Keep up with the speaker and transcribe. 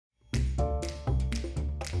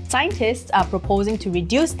Scientists are proposing to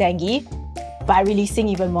reduce dengue by releasing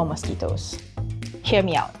even more mosquitoes. Hear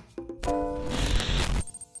me out.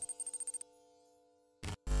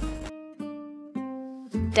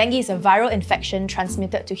 Dengue is a viral infection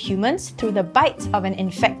transmitted to humans through the bite of an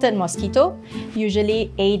infected mosquito,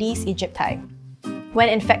 usually Aedes aegypti. When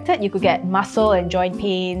infected, you could get muscle and joint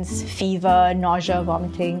pains, fever, nausea,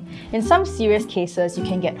 vomiting. In some serious cases, you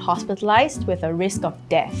can get hospitalized with a risk of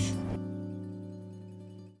death.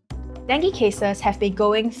 Dengue cases have been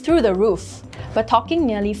going through the roof. We're talking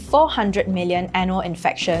nearly 400 million annual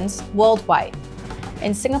infections worldwide.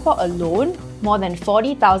 In Singapore alone, more than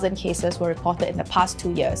 40,000 cases were reported in the past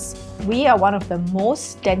 2 years. We are one of the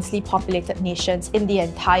most densely populated nations in the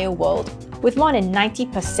entire world, with more than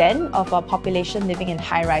 90% of our population living in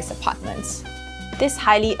high-rise apartments. This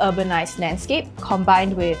highly urbanized landscape,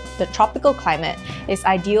 combined with the tropical climate, is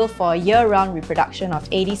ideal for year-round reproduction of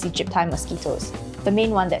Aedes aegypti mosquitoes, the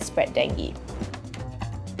main one that spread dengue.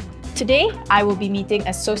 Today, I will be meeting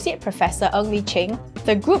Associate Professor Ng Lee-Ching,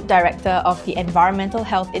 the Group Director of the Environmental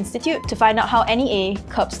Health Institute, to find out how NEA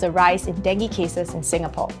curbs the rise in dengue cases in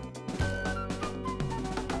Singapore.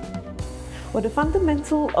 Well, the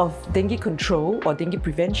fundamental of dengue control or dengue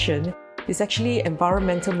prevention is actually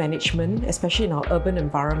environmental management, especially in our urban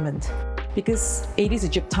environment. Because Aedes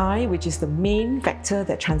aegypti, which is the main vector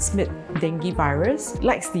that transmits dengue virus,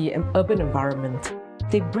 likes the urban environment.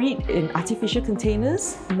 They breed in artificial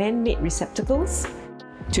containers, man-made receptacles.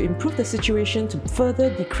 To improve the situation, to further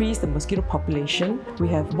decrease the mosquito population, we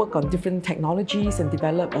have worked on different technologies and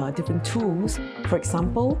developed different tools. For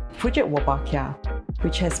example, Project Wolbachia,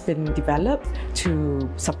 which has been developed to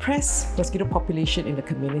suppress mosquito population in the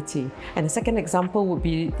community. And the second example would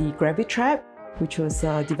be the gravity trap, which was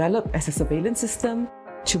developed as a surveillance system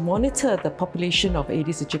to monitor the population of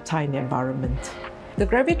Aedes aegypti in the environment. The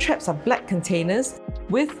gravity traps are black containers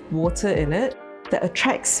with water in it that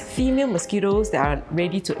attracts female mosquitoes that are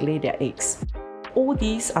ready to lay their eggs. All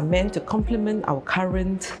these are meant to complement our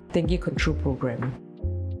current dengue control program.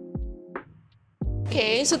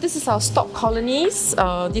 Okay, so this is our stock colonies.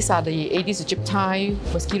 These are the Aedes aegypti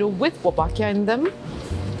mosquito with Wolbachia in them.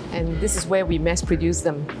 And this is where we mass produce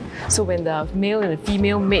them. So when the male and the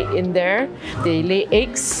female mate in there, they lay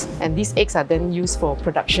eggs, and these eggs are then used for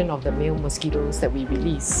production of the male mosquitoes that we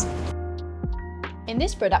release. In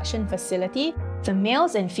this production facility, the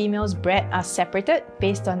males and females bred are separated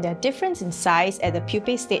based on their difference in size at the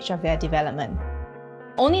pupae stage of their development.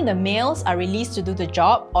 Only the males are released to do the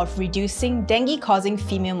job of reducing dengue-causing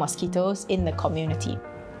female mosquitoes in the community.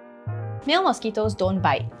 Male mosquitoes don't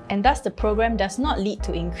bite, and thus the program does not lead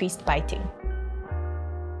to increased biting.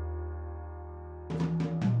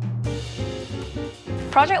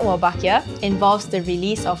 Project Wolbachia involves the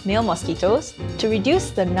release of male mosquitoes to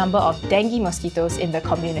reduce the number of dengue mosquitoes in the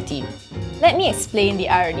community. Let me explain the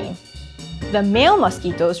irony. The male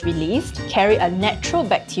mosquitoes released carry a natural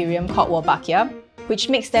bacterium called Wolbachia, which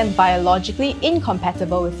makes them biologically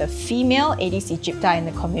incompatible with the female Aedes aegypti in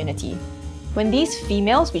the community. When these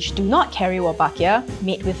females, which do not carry Wolbachia,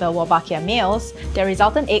 mate with the Wolbachia males, their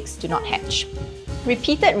resultant eggs do not hatch.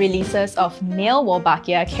 Repeated releases of male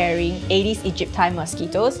Wolbachia carrying Aedes aegypti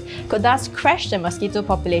mosquitoes could thus crash the mosquito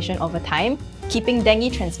population over time, keeping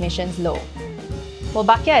dengue transmissions low.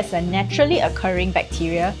 Wolbachia is a naturally occurring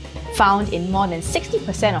bacteria found in more than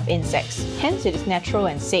 60% of insects, hence it is natural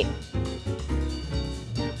and safe.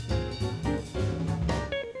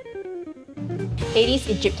 Aedes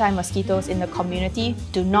aegypti mosquitoes in the community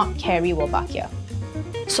do not carry Wolbachia.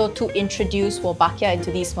 So to introduce Wolbachia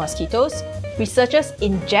into these mosquitoes, researchers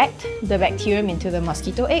inject the bacterium into the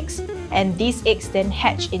mosquito eggs, and these eggs then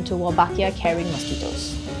hatch into Wolbachia-carrying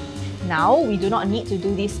mosquitoes. Now, we do not need to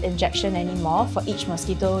do this injection anymore for each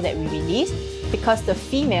mosquito that we release, because the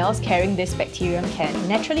females carrying this bacterium can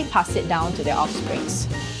naturally pass it down to their offsprings.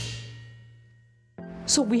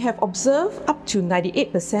 So we have observed up to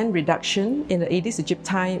 98% reduction in the Aedes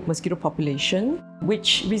aegypti mosquito population,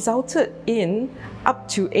 which resulted in up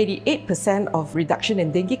to 88% of reduction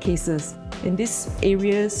in dengue cases in these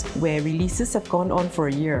areas where releases have gone on for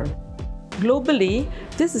a year. Globally,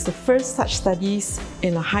 this is the first such studies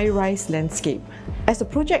in a high-rise landscape. As the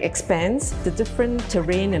project expands, the different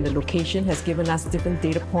terrain and the location has given us different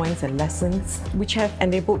data points and lessons, which have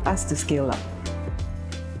enabled us to scale up.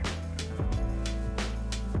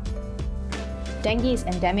 Dengue is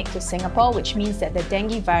endemic to Singapore, which means that the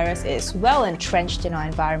dengue virus is well entrenched in our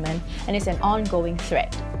environment and is an ongoing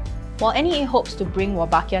threat. While NEA hopes to bring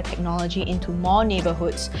Wolbachia technology into more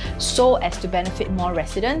neighbourhoods so as to benefit more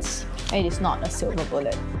residents, it is not a silver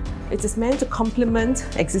bullet. It is meant to complement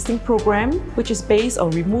existing program, which is based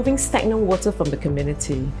on removing stagnant water from the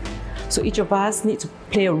community. So each of us need to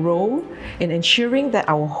play a role in ensuring that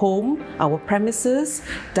our home, our premises,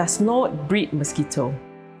 does not breed mosquito.